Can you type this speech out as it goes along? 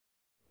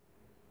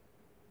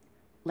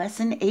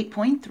Lesson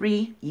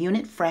 8.3,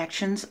 Unit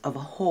Fractions of a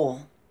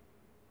Whole.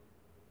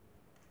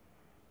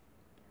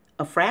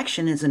 A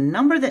fraction is a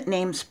number that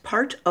names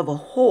part of a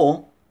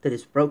whole that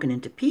is broken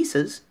into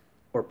pieces,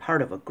 or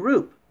part of a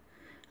group.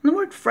 And the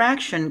word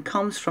fraction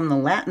comes from the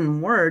Latin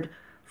word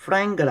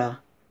frangere,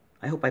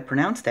 I hope I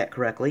pronounced that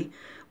correctly,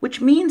 which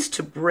means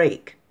to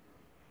break.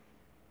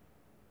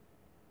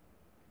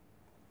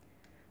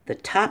 The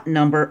top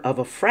number of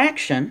a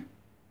fraction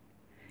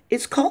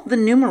is called the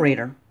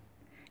numerator.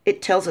 It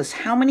tells us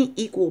how many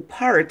equal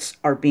parts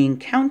are being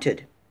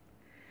counted.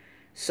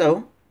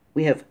 So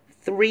we have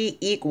 3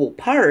 equal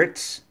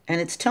parts, and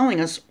it's telling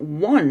us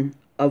one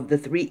of the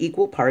 3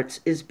 equal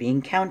parts is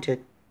being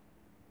counted.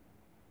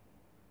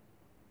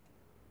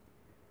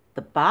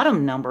 The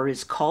bottom number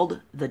is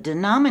called the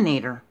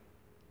denominator.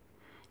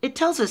 It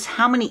tells us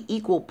how many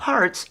equal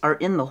parts are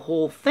in the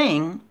whole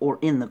thing or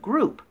in the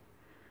group.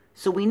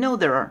 So we know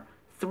there are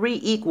 3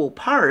 equal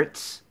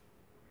parts.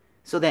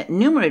 So that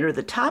numerator,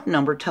 the top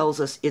number,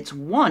 tells us it's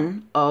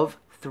one of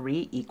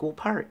 3 equal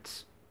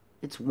parts.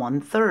 It's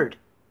 1/3.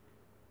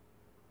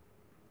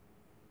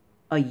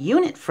 A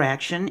unit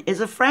fraction is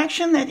a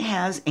fraction that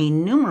has a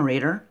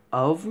numerator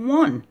of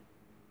 1.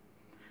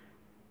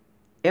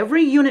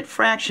 Every unit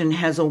fraction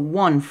has a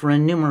 1 for a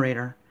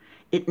numerator.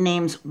 It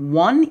names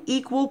one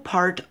equal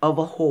part of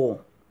a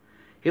whole.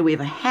 Here we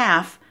have a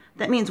half.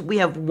 That means we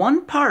have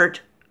 1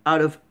 part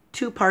out of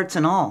 2 parts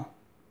in all.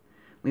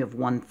 We have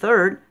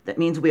 1/3. That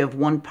means we have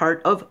 1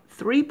 part of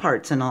 3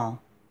 parts in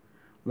all.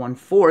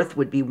 1/4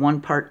 would be 1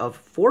 part of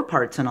 4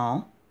 parts in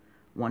all.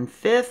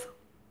 1/5,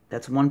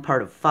 that's 1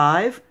 part of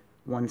 5.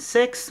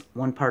 1/6,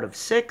 1 part of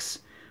 6.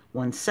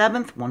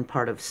 1/7, 1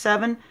 part of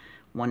 7.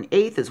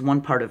 1/8 is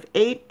 1 part of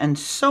 8, and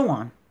so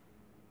on.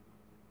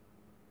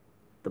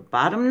 The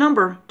bottom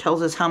number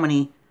tells us how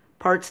many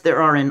parts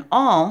there are in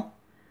all.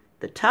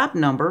 The top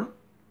number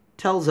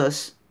tells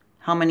us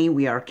how many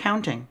we are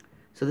counting.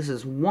 So this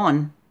is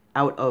 1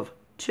 out of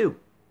 2.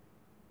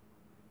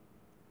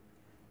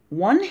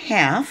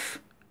 1/2,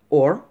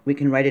 or we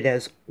can write it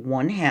as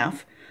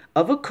 1/2,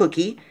 of a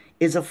cookie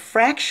is a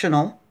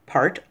fractional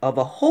part of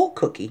a whole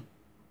cookie.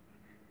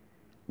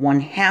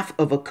 1/2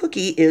 of a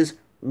cookie is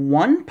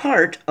 1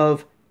 part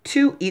of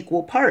 2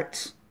 equal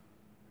parts.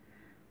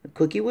 The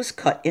cookie was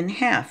cut in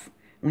half.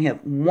 We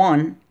have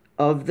 1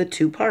 of the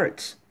 2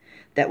 parts.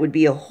 That would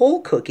be a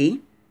whole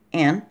cookie,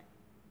 and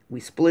we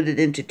split it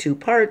into 2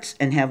 parts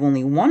and have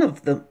only one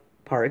of the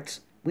parts.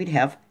 We'd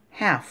have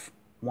half,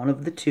 1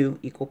 of the 2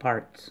 equal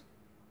parts.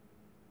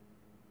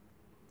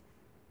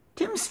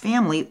 Tim's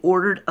family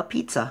ordered a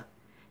pizza.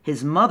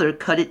 His mother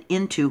cut it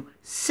into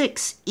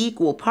 6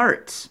 equal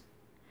parts.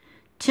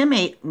 Tim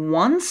ate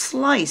 1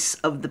 slice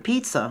of the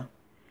pizza.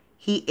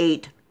 He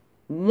ate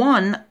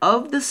 1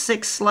 of the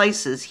 6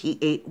 slices. He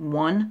ate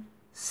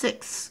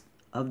 1/6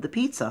 of the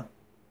pizza.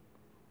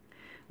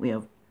 We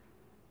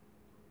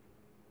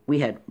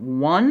had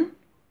 1,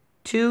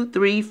 2,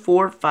 3,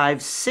 4,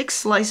 5, 6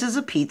 slices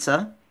of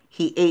pizza.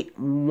 He ate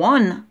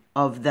 1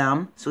 of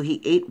them, so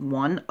he ate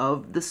 1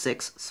 of the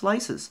 6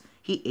 slices.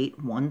 He ate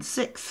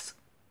 1/6.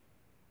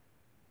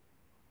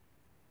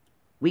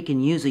 We can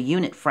use a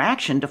unit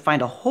fraction to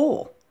find a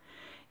whole.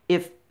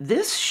 If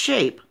this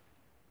shape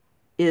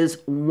is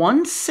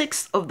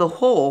 1/6 of the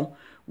whole,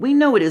 we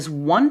know it is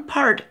 1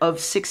 part of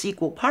 6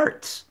 equal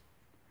parts.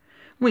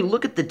 When we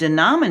look at the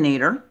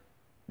denominator,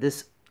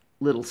 this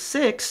little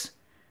 6,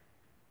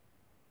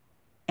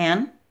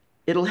 and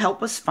it'll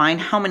help us find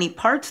how many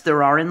parts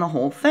there are in the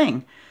whole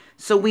thing.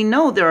 So we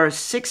know there are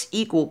 6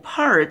 equal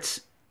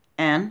parts,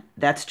 and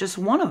that's just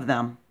one of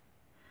them.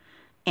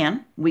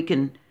 And we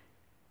can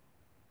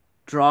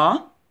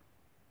draw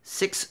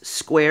 6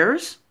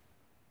 squares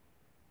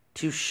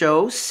to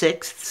show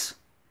sixths.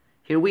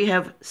 Here we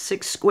have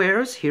 6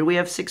 squares, here we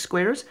have 6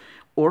 squares,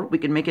 or we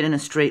can make it in a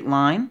straight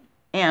line,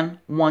 and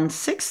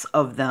 1/6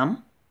 of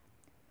them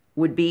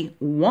would be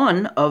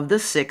 1 of the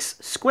 6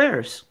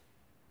 squares.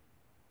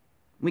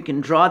 We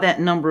can draw that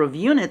number of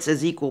units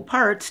as equal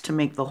parts to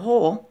make the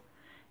whole,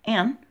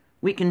 and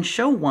we can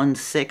show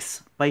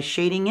 1/6 by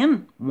shading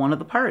in one of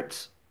the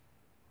parts.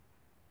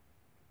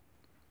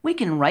 We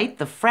can write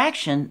the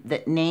fraction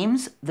that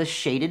names the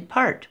shaded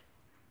part.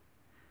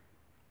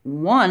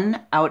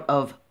 1 out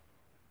of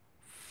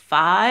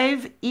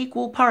 5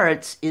 equal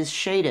parts is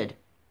shaded.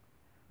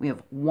 We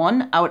have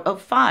 1 out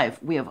of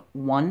 5. We have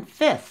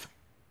 1/5.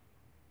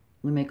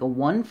 We make a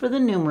 1 for the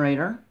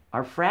numerator,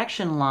 our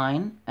fraction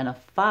line, and a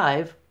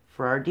 5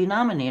 for our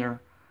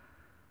denominator.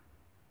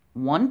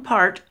 1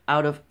 part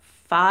out of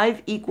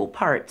 5 equal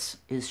parts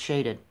is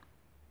shaded.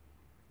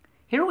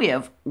 Here we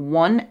have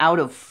 1 out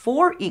of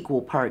 4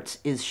 equal parts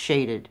is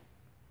shaded.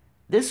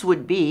 This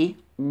would be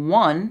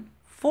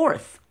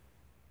 1/4.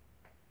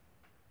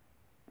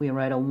 We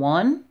write a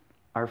 1,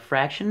 our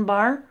fraction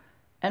bar,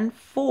 and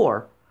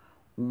 4.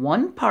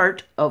 1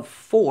 part of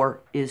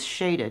 4 is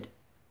shaded.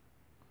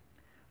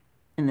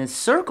 In this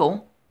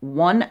circle,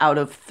 1 out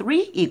of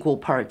 3 equal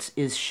parts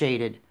is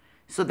shaded.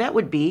 So that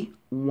would be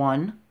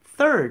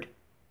 1/3.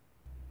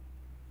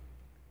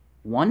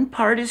 One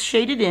part is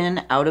shaded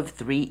in out of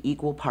 3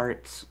 equal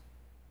parts.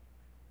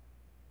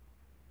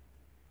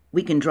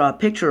 We can draw a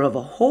picture of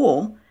a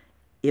whole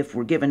if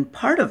we're given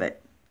part of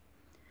it.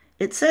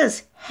 It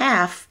says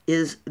half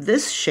is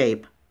this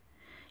shape.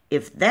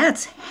 If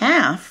that's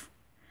half,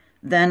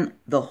 then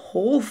the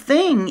whole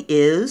thing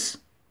is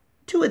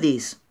 2 of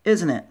these,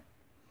 isn't it?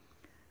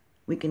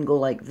 We can go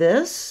like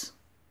this,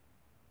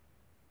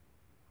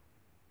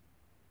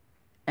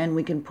 and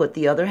we can put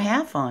the other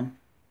half on.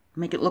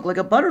 Make it look like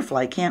a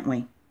butterfly, can't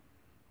we?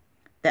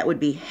 That would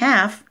be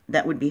half,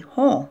 that would be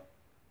whole.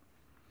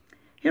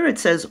 Here it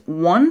says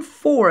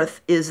 1/4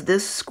 is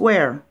this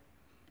square.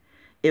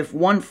 If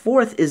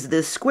 1/4 is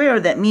this square,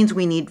 that means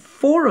we need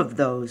 4 of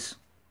those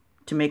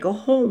to make a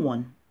whole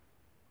one.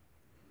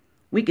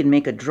 We can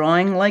make a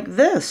drawing like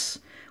this.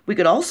 We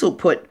could also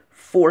put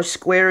 4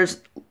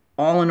 squares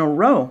all in a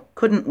row,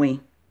 couldn't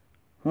we?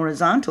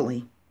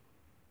 Horizontally.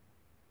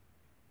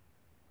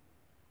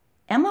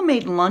 Emma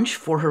made lunch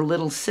for her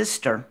little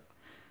sister.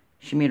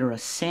 She made her a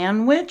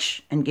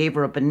sandwich and gave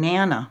her a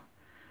banana.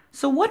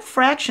 So what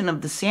fraction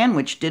of the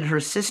sandwich did her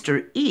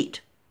sister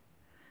eat?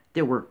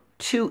 There were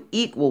 2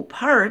 equal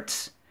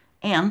parts,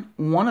 and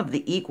one of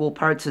the equal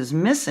parts is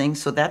missing,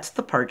 so that's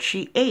the part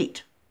she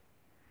ate.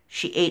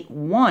 She ate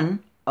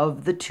 1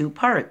 of the 2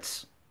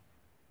 parts.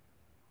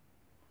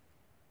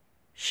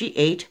 She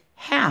ate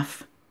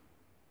half.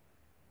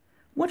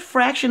 What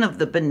fraction of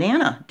the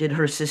banana did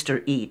her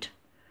sister eat?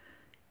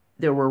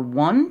 There were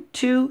 1,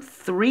 2,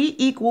 3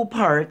 equal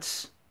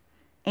parts,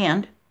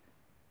 and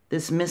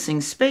this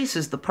missing space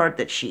is the part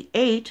that she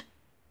ate.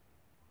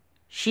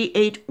 She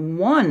ate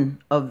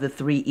 1 of the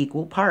 3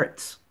 equal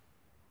parts.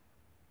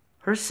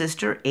 Her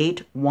sister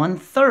ate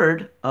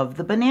 1/3 of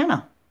the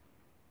banana.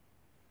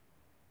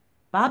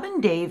 Bob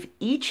and Dave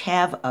each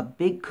have a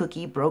big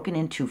cookie broken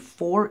into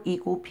 4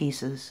 equal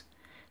pieces.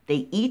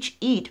 They each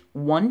eat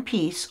 1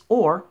 piece,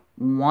 or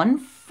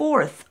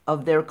 1/4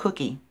 of their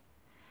cookie.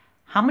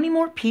 How many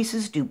more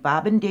pieces do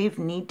Bob and Dave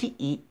need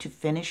to eat to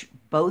finish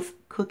both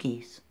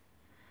cookies?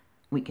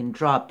 We can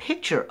draw a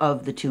picture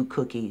of the 2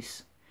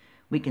 cookies.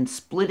 We can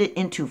split it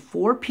into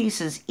 4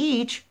 pieces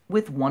each,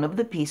 with one of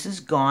the pieces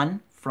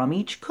gone from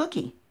each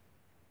cookie.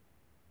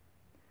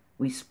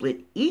 We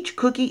split each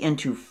cookie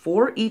into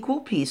 4 equal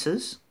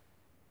pieces,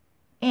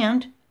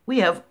 and we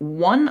have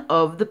 1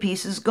 of the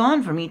pieces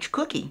gone from each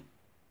cookie.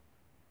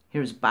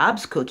 Here's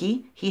Bob's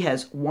cookie. He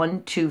has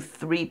 1, 2,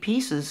 3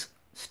 pieces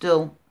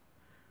still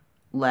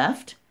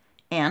left,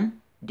 and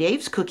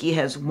Dave's cookie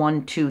has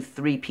 1, 2,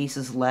 3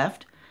 pieces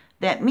left.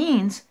 That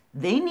means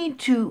they need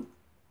to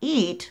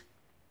eat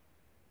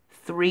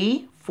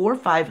 3, 4,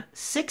 5,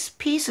 6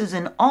 pieces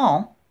in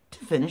all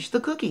to finish the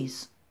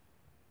cookies.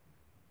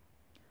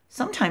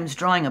 Sometimes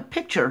drawing a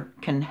picture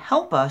can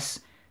help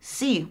us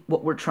see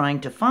what we're trying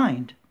to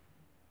find.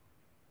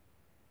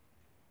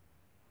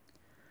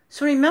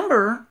 So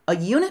remember, a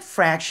unit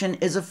fraction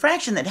is a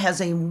fraction that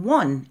has a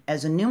 1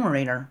 as a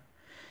numerator.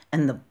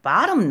 And the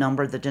bottom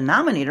number, the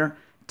denominator,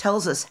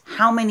 tells us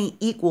how many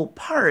equal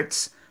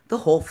parts the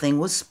whole thing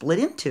was split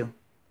into.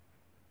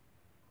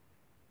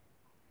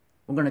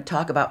 We're going to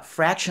talk about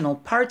fractional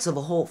parts of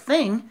a whole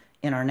thing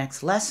in our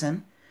next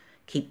lesson.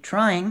 Keep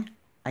trying.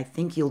 I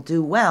think you'll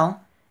do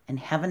well, and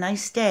have a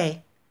nice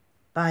day.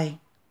 Bye.